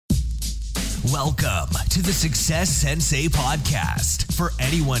Welcome to the Success Sensei podcast for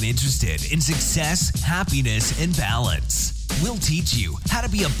anyone interested in success, happiness, and balance. We'll teach you how to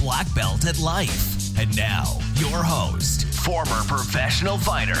be a black belt at life. And now, your host, former professional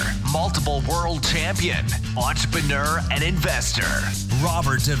fighter, multiple world champion, entrepreneur, and investor,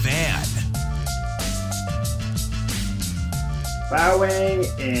 Robert Devan. Bowing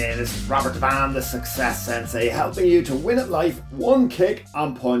in, this is Robert Devan, the Success Sensei, helping you to win at life one kick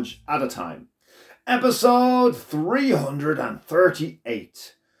and punch at a time. Episode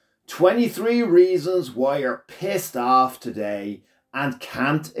 338. 23 reasons why you're pissed off today and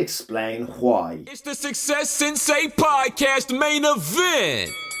can't explain why. It's the Success Sensei podcast main event.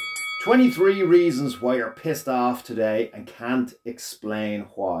 23 reasons why you're pissed off today and can't explain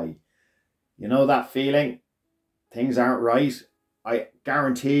why. You know that feeling? Things aren't right. I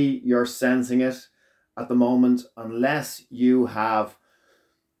guarantee you're sensing it at the moment, unless you have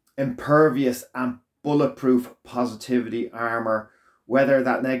impervious and bulletproof positivity armor, whether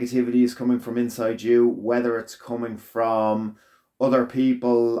that negativity is coming from inside you, whether it's coming from other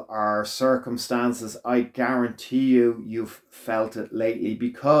people or circumstances. I guarantee you've felt it lately,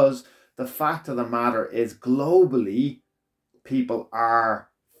 because the fact of the matter is, globally, people are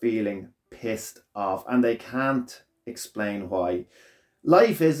feeling pissed off and they can't explain why.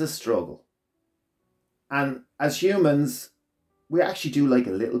 Life is a struggle, and as humans we actually do like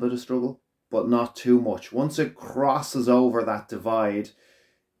a little bit of struggle, but not too much. Once it crosses over that divide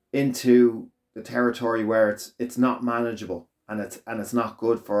into the territory where it's not manageable and it's not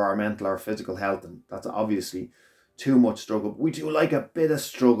good for our mental or physical health, and that's obviously too much struggle. We do like a bit of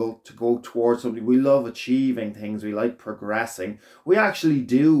struggle to go towards something. We love achieving things, we like progressing. We actually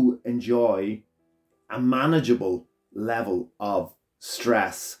do enjoy a manageable level of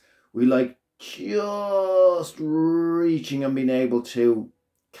stress. We like just reaching and being able to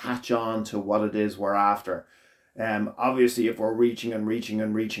catch on to what it is we're after. Obviously, if we're reaching and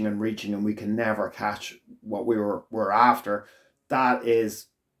we can never catch what we're after, that's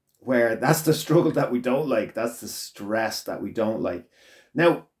the struggle that we don't like. That's the stress that we don't like.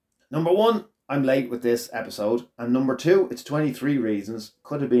 Now, number one, I'm late with this episode, and number two, it's 23 reasons.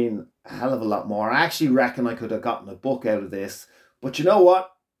 Could have been a hell of a lot more. I actually reckon I could have gotten a book out of this, but you know what?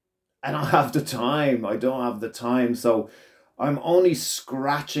 I don't have the time. So I'm only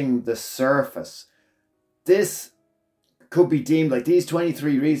scratching the surface. This could be deemed like, these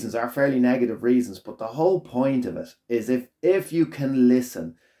 23 reasons are fairly negative reasons, but the whole point of it is if you can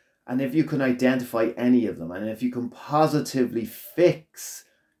listen, and if you can identify any of them, and if you can positively fix,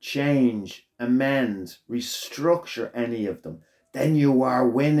 change, amend, restructure any of them, then you are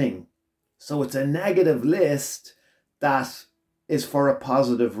winning. So it's a negative list that is for a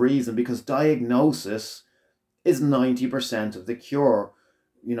positive reason, because diagnosis is 90% of the cure.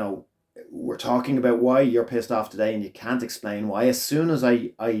 You know, we're talking about why you're pissed off today and you can't explain why. As soon as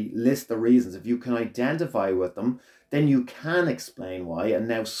I list the reasons, if you can identify with them, then you can explain why, and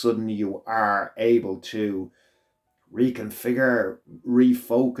now suddenly you are able to reconfigure,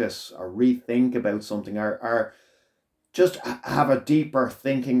 refocus, or rethink about something, or just have a deeper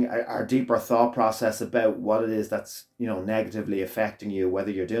thinking, a deeper thought process about what it is that's, negatively affecting you, whether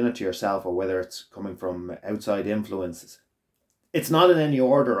you're doing it to yourself or whether it's coming from outside influences. It's not in any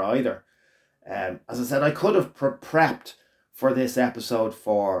order either. As I said, I could have prepped for this episode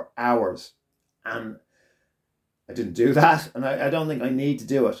for hours, and I didn't do that, and I don't think I need to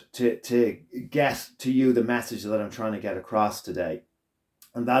do it to get to you the message that I'm trying to get across today.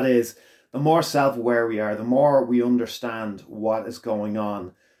 And that is, the more self-aware we are, the more we understand what is going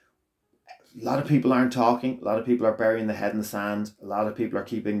on. A lot of people aren't talking. A lot of people are burying their head in the sand. A lot of people are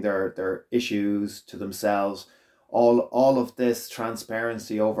keeping their issues to themselves. All of this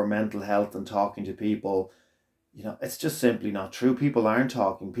transparency over mental health and talking to people, it's just simply not true. People aren't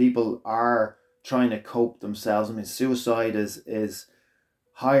talking. People are trying to cope themselves. I mean, suicide is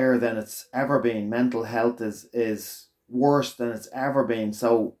higher than it's ever been. Mental health is worse than it's ever been.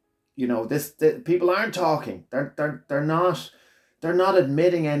 So, people aren't talking. They're not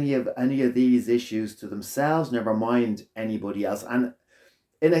admitting any of these issues to themselves, never mind anybody else. And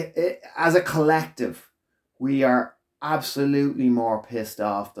as a collective, we are absolutely more pissed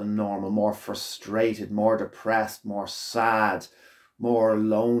off than normal, more frustrated, more depressed, more sad, more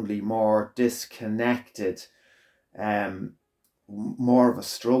lonely, more disconnected, more of a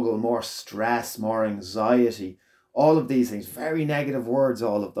struggle, more stress, more anxiety. All of these things, very negative words,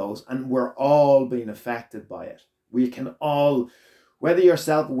 all of those, and we're all being affected by it. We can all, whether you're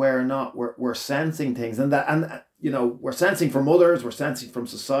self-aware or not, we're sensing things, and we're sensing from others, we're sensing from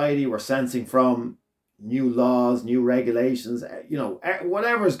society, we're sensing from new laws, new regulations,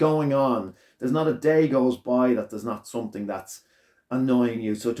 whatever's going on. There's not a day goes by that there's not something that's annoying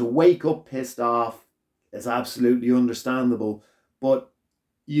you. So to wake up pissed off is absolutely understandable, but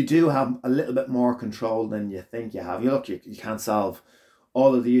you do have a little bit more control than you think you have. You can't solve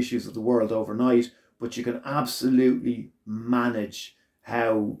all of the issues of the world overnight, but you can absolutely manage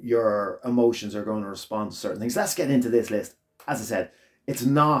how your emotions are going to respond to certain things. Let's get into this list. As I said, it's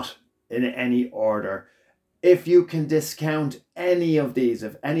not in any order. If you can discount any of these,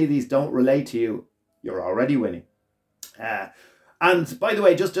 if any of these don't relate to you, you're already winning. And by the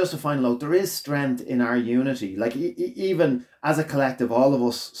way, just a final note, there is strength in our unity. Like even as a collective, all of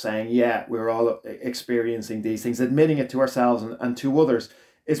us saying, yeah, we're all experiencing these things, admitting it to ourselves and to others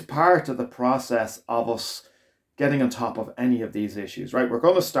is part of the process of us getting on top of any of these issues, right? We're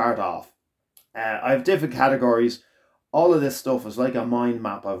going to start off. I have different categories. All of this stuff is like a mind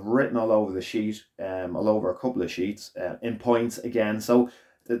map I've written all over the sheet, all over a couple of sheets in points again. So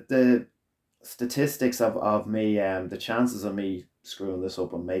the statistics of me, the chances of me screwing this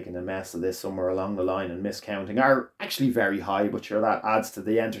up and making a mess of this somewhere along the line and miscounting are actually very high, but sure, that adds to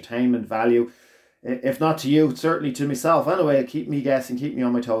the entertainment value. If not to you, certainly to myself. Anyway, keep me guessing, keep me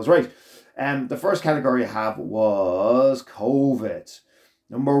on my toes. Right. The first category I have was COVID.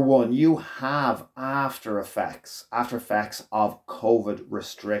 Number one, you have after effects of COVID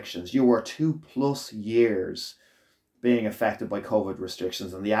restrictions. You were 2+ years being affected by COVID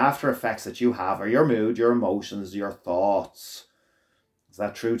restrictions, and the after effects that you have are your mood, your emotions, your thoughts. Is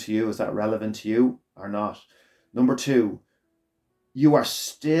that true to you? Is that relevant to you or not? Number two, you are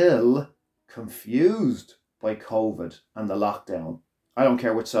still confused by COVID and the lockdown. I don't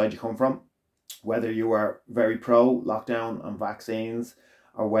care which side you come from, whether you are very pro lockdown and vaccines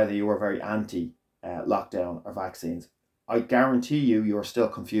or whether you are very anti lockdown or vaccines. I guarantee you are still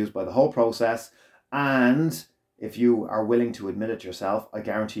confused by the whole process, and if you are willing to admit it yourself, I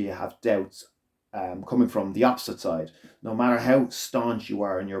guarantee you have doubts coming from the opposite side, no matter how staunch you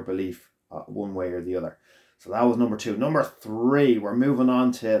are in your belief one way or the other. So that was number two. Number three, we're moving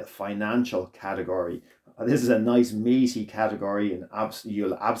on to financial category. This is a nice meaty category, and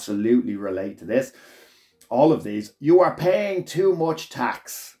you'll absolutely relate to this. All of these, you are paying too much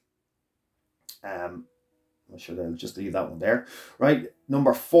tax. I'm sure they'll just leave that one there. Right.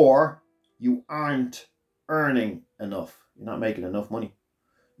 Number four, you aren't earning enough. You're not making enough money.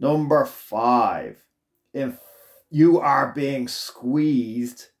 Number five, if you are being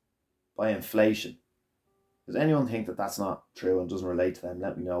squeezed by inflation. Does anyone think that that's not true and doesn't relate to them?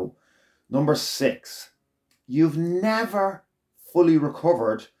 Let me know. Number six, you've never fully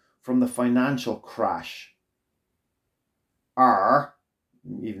recovered from the financial crash. Or,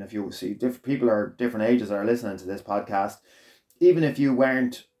 even if you see different people are different ages that are listening to this podcast, even if you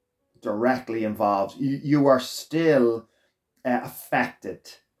weren't directly involved, you are still affected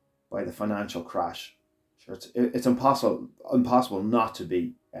by the financial crash. Sure, it's impossible not to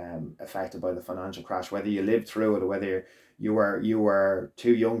be affected by the financial crash, whether you lived through it or whether you were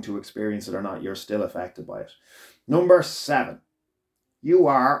too young to experience it or not. You're still affected by it. Number seven, you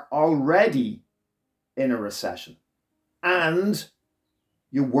are already in a recession, and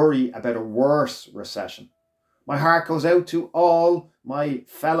you worry about a worse recession. My heart goes out to all my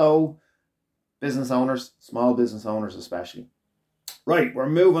fellow business owners, small business owners especially. Right, we're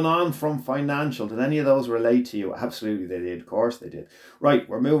moving on from financial. Did any of those relate to you? Absolutely they did. Of course they did. Right,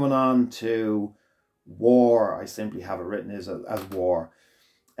 we're moving on to war. I simply have it written as war.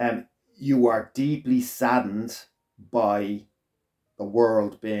 You are deeply saddened by the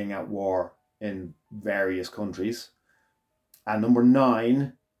world being at war in various countries. And number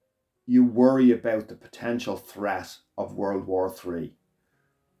 9, you worry about the potential threat of World War III.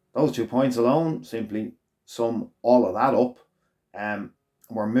 Those 2 points alone simply sum all of that up.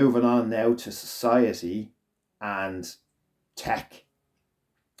 We're moving on now to society and tech.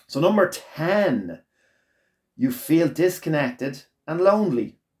 So number 10, you feel disconnected and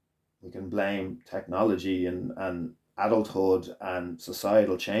lonely. We can blame technology and adulthood and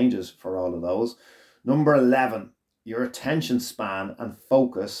societal changes for all of those. Number 11, your attention span and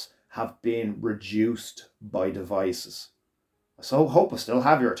focus have been reduced by devices. So hope I still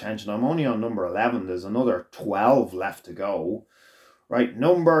have your attention. I'm only on number 11. There's another 12 left to go. Right,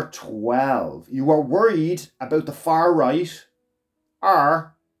 number 12. You are worried about the far right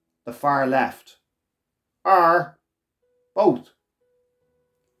or the far left or both.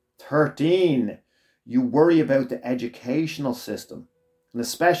 13. You worry about the educational system and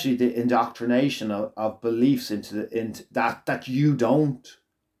especially the indoctrination of beliefs into that you don't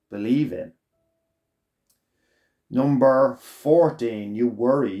believe in. Number 14. You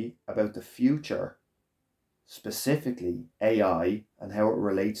worry about the future specifically AI and how it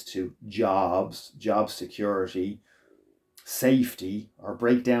relates to jobs, job security, safety, or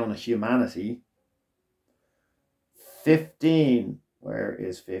breakdown of humanity. 15. Where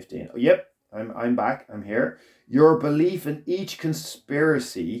is 15? Oh, yep, I'm back. I'm here. Your belief in each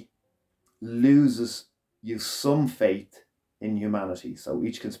conspiracy loses you some faith in humanity. So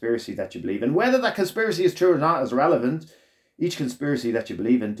each conspiracy that you believe in, whether that conspiracy is true or not is irrelevant. Each conspiracy that you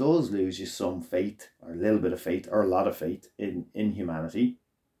believe in does lose you some faith, or a little bit of faith, or a lot of faith in humanity.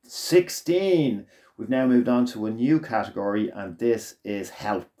 16. We've now moved on to a new category, and this is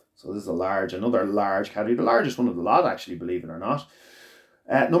health. So this is another large category, the largest one of the lot, actually, believe it or not.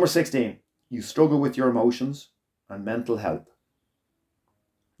 Number 16. You struggle with your emotions and mental health.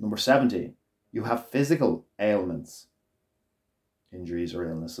 Number 17. You have physical ailments, injuries or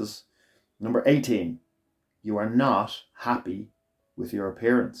illnesses. Number 18. You are not happy with your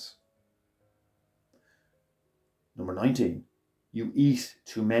appearance. Number 19. You eat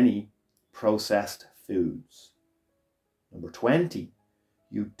too many processed foods. Number 20.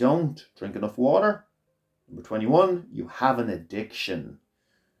 You don't drink enough water. Number 21. You have an addiction.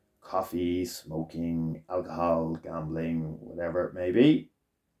 Coffee, smoking, alcohol, gambling, whatever it may be.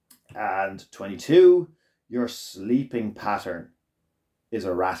 And 22. Your sleeping pattern is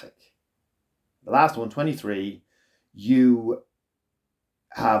erratic. The last one, 23, you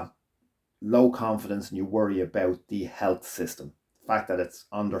have low confidence and you worry about the health system. The fact that it's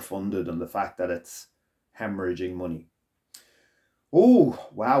underfunded and the fact that it's hemorrhaging money. Oh,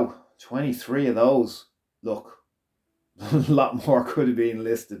 wow, 23 of those. Look, a lot more could have been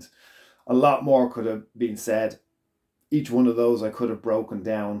listed. A lot more could have been said. Each one of those I could have broken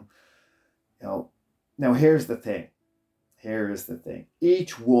down. Now here's the thing. Here is the thing.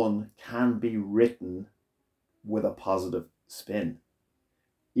 Each one can be written with a positive spin.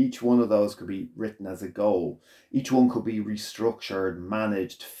 Each one of those could be written as a goal. Each one could be restructured,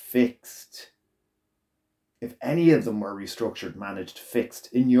 managed, fixed. If any of them were restructured, managed,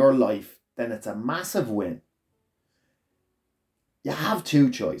 fixed in your life, then it's a massive win. You have two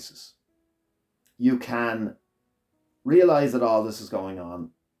choices. You can realize that all this is going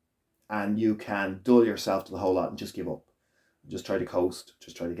on, and you can dull yourself to the whole lot and just give up. Just try to coast,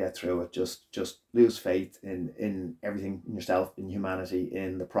 just try to get through it, just lose faith in everything, in yourself, in humanity,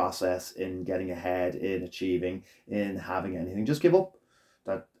 in the process, in getting ahead, in achieving, in having anything. Just give up.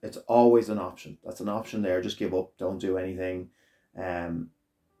 That it's always an option. That's an option there. Just give up. Don't do anything. Do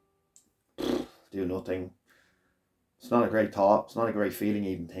nothing. It's not a great thought. It's not a great feeling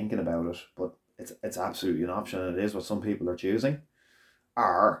even thinking about it, but it's absolutely an option, and it is what some people are choosing.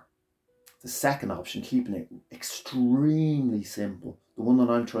 Or the second option, keeping it extremely simple, the one that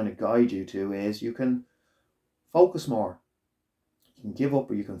I'm trying to guide you to, is you can focus more. You can give up,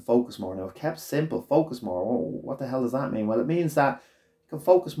 or you can focus more. Now, I've kept simple, focus more. Oh, what the hell does that mean? Well, it means that you can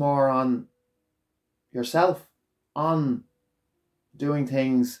focus more on yourself, on doing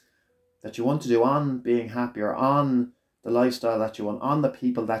things that you want to do, on being happier, on the lifestyle that you want, on the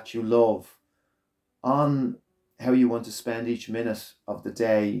people that you love, on how you want to spend each minute of the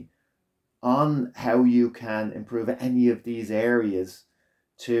day, on how you can improve any of these areas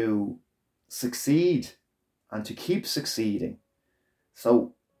to succeed and to keep succeeding.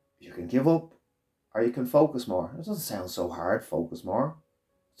 So you can give up, or you can focus more. It doesn't sound so hard, focus more.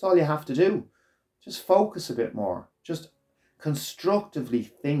 That's all you have to do. Just focus a bit more. Just constructively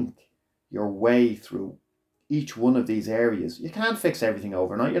think your way through each one of these areas. You can't fix everything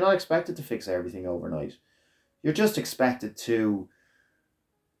overnight. You're not expected to fix everything overnight. You're just expected to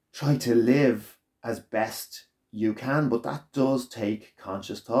try to live as best you can, but that does take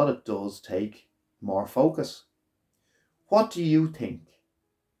conscious thought. It does take more focus. What do you think?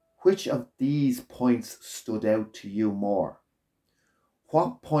 Which of these points stood out to you more?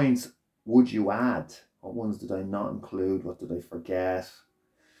 What points would you add? What ones did I not include? What did I forget?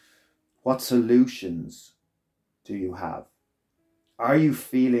 What solutions do you have? Are you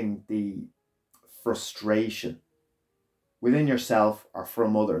feeling the frustration within yourself or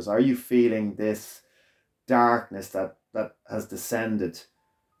from others? Are you feeling this darkness that has descended?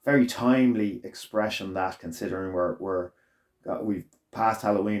 Very timely expression, that, considering we've passed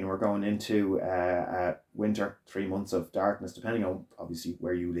Halloween, we're going into winter, 3 months of darkness, depending on obviously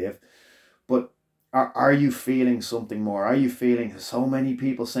where you live. But are you feeling something more? Are you feeling so many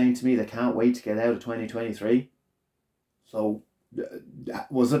people saying to me they can't wait to get out of 2023? So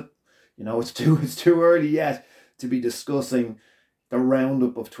was it, it's too early yet to be discussing the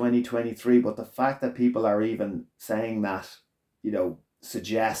roundup of 2023, but the fact that people are even saying that,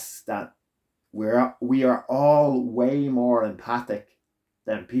 suggests that we are all way more empathic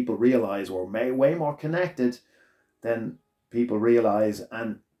than people realize, or way more connected than people realize.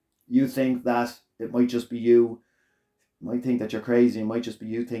 And you think that it might just be you, might think that you're crazy, it might just be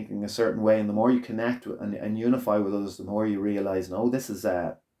you thinking a certain way. And the more you connect and unify with others, the more you realize, no, this is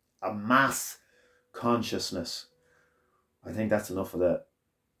a mass consciousness. I think that's enough of the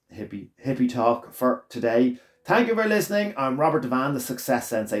hippie talk for today. Thank you for listening. I'm Robert Devan, the Success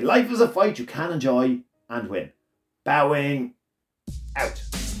Sensei. Life is a fight you can enjoy and win. Bowing out.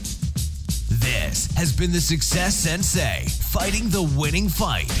 This has been the Success Sensei, fighting the winning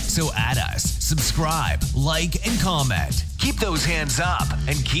fight. So add us, subscribe, like, and comment. Keep those hands up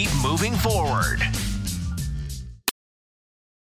and keep moving forward.